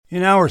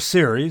In our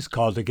series,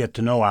 called To Get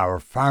to Know Our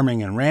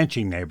Farming and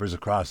Ranching Neighbors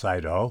Across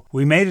Idaho,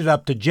 we made it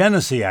up to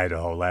Genesee,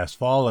 Idaho last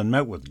fall and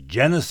met with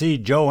Genesee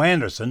Joe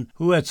Anderson,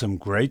 who had some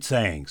great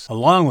sayings,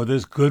 along with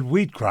his good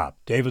wheat crop.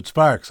 David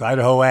Sparks,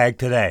 Idaho Ag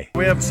Today.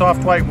 We have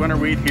soft white winter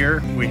wheat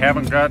here. We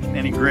haven't got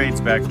any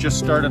grades back. Just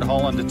started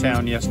hauling to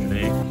town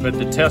yesterday, but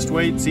the test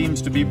weight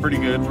seems to be pretty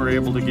good. We're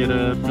able to get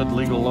a good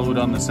legal load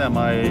on the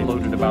semi,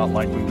 loaded about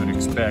like we would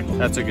expect.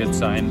 That's a good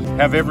sign.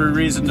 Have every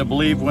reason to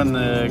believe when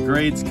the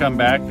grades come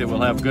back that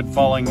we'll have good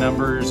falling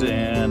numbers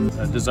and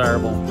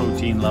desirable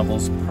protein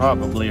levels,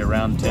 probably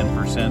around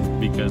 10%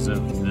 because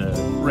of the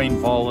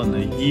rainfall and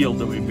the yield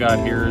that we've got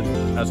here.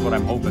 That's what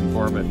I'm hoping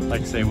for, but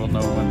like I say, we'll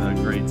know when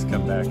the grades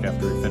come back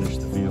after we finish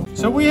the field.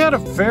 So we had a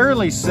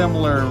fairly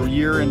similar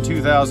year in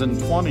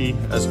 2020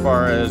 as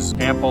far as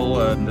ample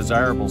and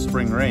desirable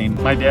spring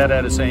rain. My dad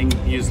had a saying,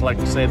 he used to like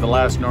to say the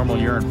last normal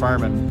year in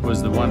farming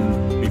was the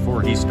one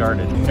before he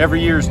started.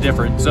 Every year is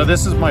different. So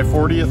this is my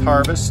 40th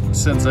harvest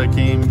since I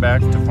came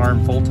back to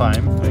farm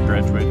full-time. I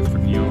graduated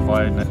from the U of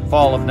I in the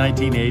fall of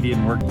 1980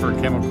 and worked for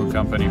a chemical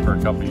company for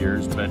a couple of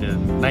years, but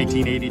in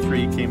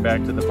 1983 came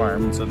back to the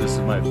farm, and so this is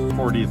my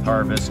 40th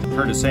harvest.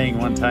 Heard a saying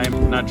one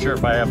time, not sure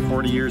if I have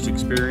 40 years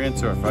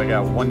experience or if I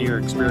got 1 year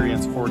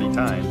experience 40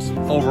 times.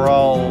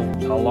 Overall,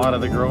 a lot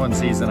of the growing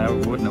season I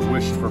wouldn't have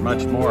wished for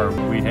much more.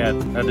 We had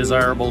a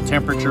desirable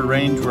temperature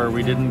range where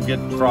we didn't get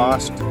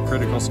frost,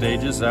 critical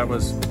stages. That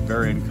was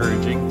very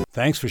encouraging.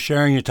 Thanks for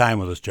sharing your time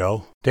with us,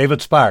 Joe.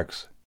 David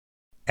Sparks,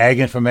 Ag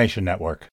Information Network.